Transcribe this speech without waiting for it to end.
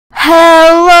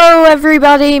Hello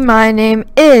everybody, my name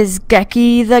is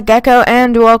Geki the Gecko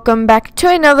and welcome back to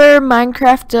another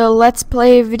Minecraft Let's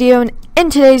Play video. And in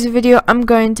today's video I'm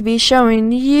going to be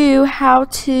showing you how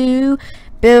to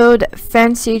build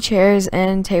fancy chairs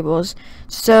and tables.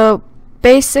 So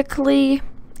basically,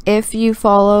 if you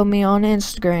follow me on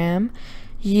Instagram,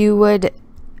 you would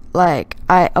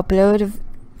I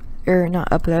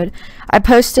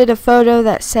posted a photo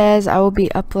that says I will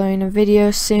be uploading a video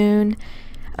soon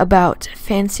about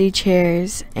fancy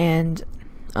chairs and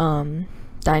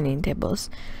dining tables.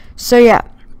 So yeah,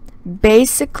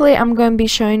 basically I'm going to be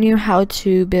showing you how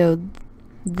to build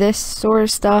this sort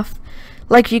of stuff.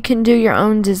 Like, you can do your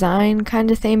own design kind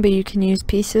of thing, but you can use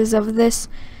pieces of this.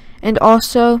 And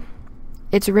also,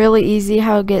 it's really easy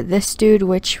how to get this dude,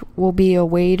 which will be a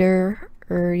waiter,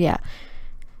 or yeah,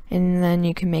 and then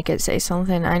you can make it say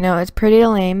something. I know it's pretty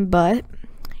lame, but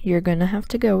you're gonna have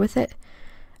to go with it.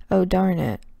 Oh darn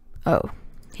it. Oh,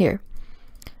 here.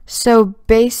 So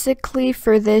basically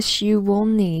for this you will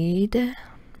need,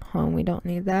 we don't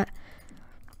need that.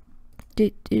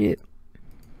 You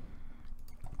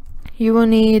will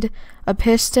need a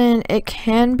piston. It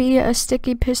can be a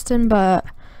sticky piston, but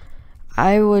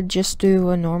I would just do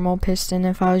a normal piston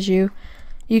if I was you.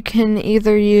 You can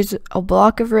either use a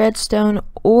block of redstone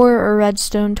or a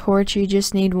redstone torch. You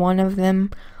just need one of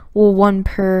them. Well, one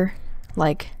per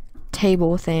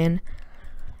table thing.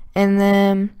 And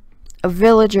then a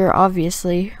villager,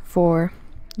 obviously, for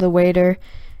the waiter.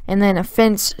 And then a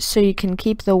fence so you can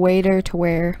keep the waiter to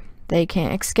where they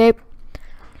can't escape.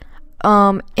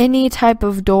 Any type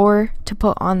of door to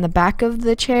put on the back of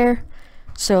the chair,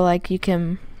 so you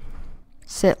can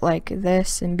sit like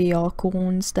this and be all cool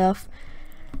and stuff.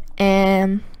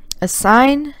 And a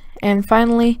sign, and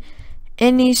finally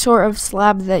any sort of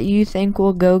slab that you think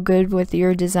will go good with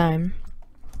your design.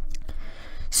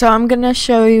 So I'm gonna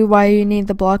show you why you need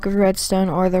the block of redstone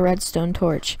or the redstone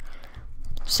torch.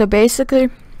 So basically,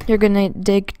 you're gonna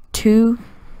dig 2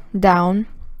 down,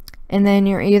 and then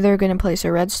you're either gonna place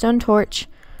a redstone torch,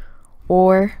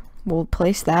 or we'll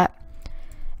place that,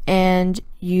 and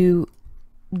you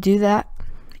do that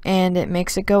and it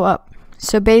makes it go up.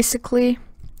 So basically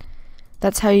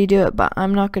that's how you do it, but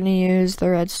I'm not gonna use the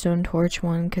redstone torch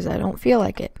one because I don't feel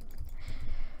like it.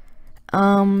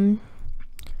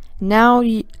 Now,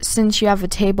 since you have a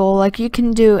table, you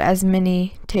can do as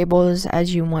many tables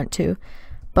as you want to,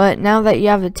 but now that you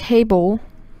have a table,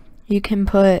 you can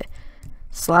put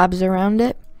slabs around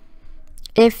it.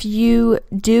 If you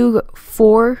do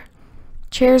 4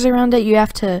 chairs around it, you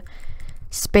have to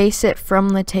space it from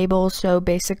the table. So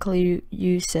basically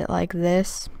you sit like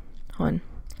this.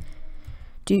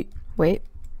 Wait,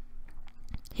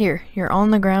 here, you're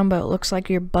on the ground, but it looks like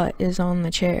your butt is on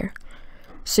the chair.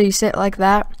 So you sit like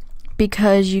that,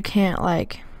 because you can't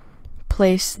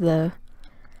place the,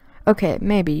 okay,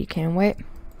 maybe you can, wait,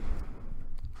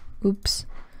 oops,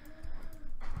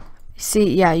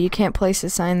 see, yeah, you can't place a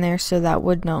sign there, so that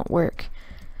would not work.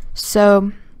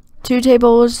 So 2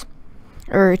 tables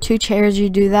or 2 chairs,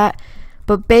 you do that.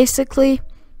 But basically,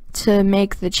 to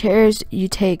make the chairs, you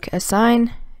take a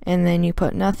sign and then you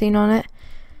put nothing on it.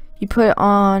 You put it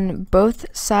on both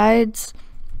sides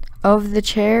of the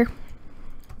chair,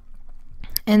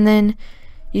 and then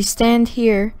you stand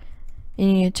here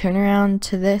and you turn around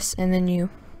to this, and then you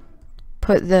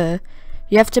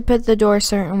have to put the door a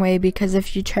certain way, because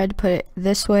if you try to put it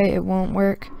this way it won't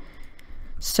work.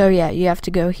 So yeah, you have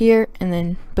to go here and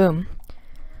then boom.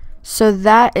 So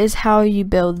that is how you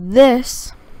build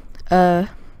this. That's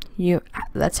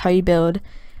how you build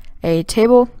a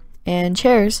table and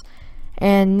chairs.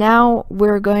 And now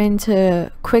we're going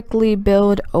to quickly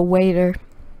build a waiter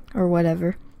or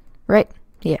whatever, right?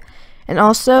 Yeah. And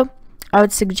also, I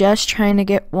would suggest trying to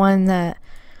get one that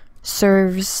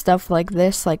serves stuff like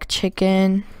this, like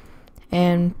chicken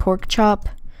and pork chop,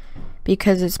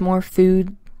 because it's more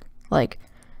food.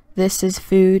 This is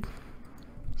food.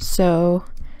 So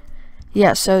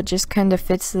yeah, so it just kind of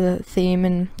fits the theme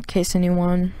in case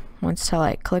anyone wants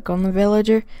to click on the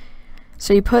villager.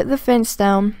 So you put the fence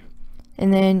down,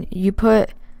 and then you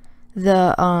put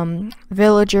the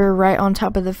villager right on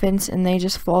top of the fence, and they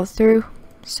just fall through.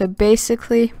 So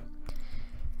basically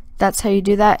that's how you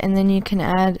do that. And then you can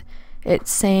add it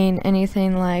saying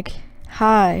anything like,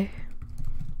 hi,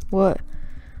 what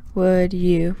would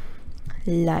you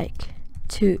like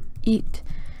to eat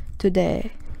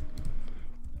today?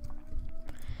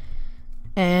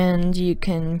 And you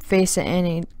can face it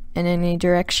in any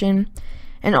direction.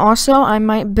 And also, I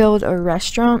might build a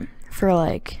restaurant for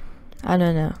I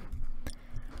don't know,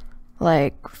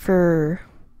 for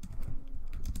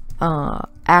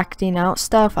acting out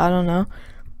stuff, I don't know.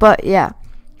 But yeah,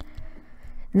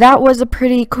 that was a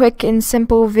pretty quick and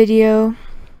simple video.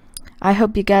 I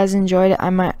hope you guys enjoyed it.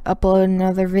 I might upload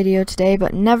another video today,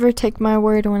 but never take my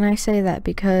word when I say that,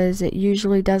 because it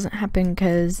usually doesn't happen,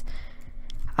 because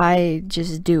I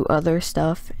just do other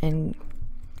stuff and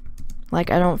like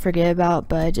I don't forget about,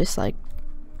 but I just like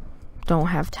don't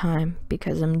have time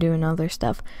because I'm doing other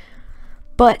stuff.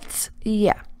 But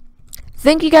yeah,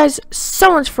 thank you guys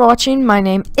so much for watching. My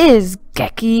name is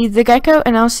Geki the Gecko,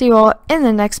 and I'll see you all in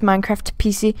the next Minecraft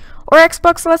PC or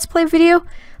Xbox Let's Play video.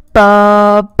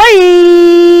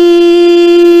 Bye-bye!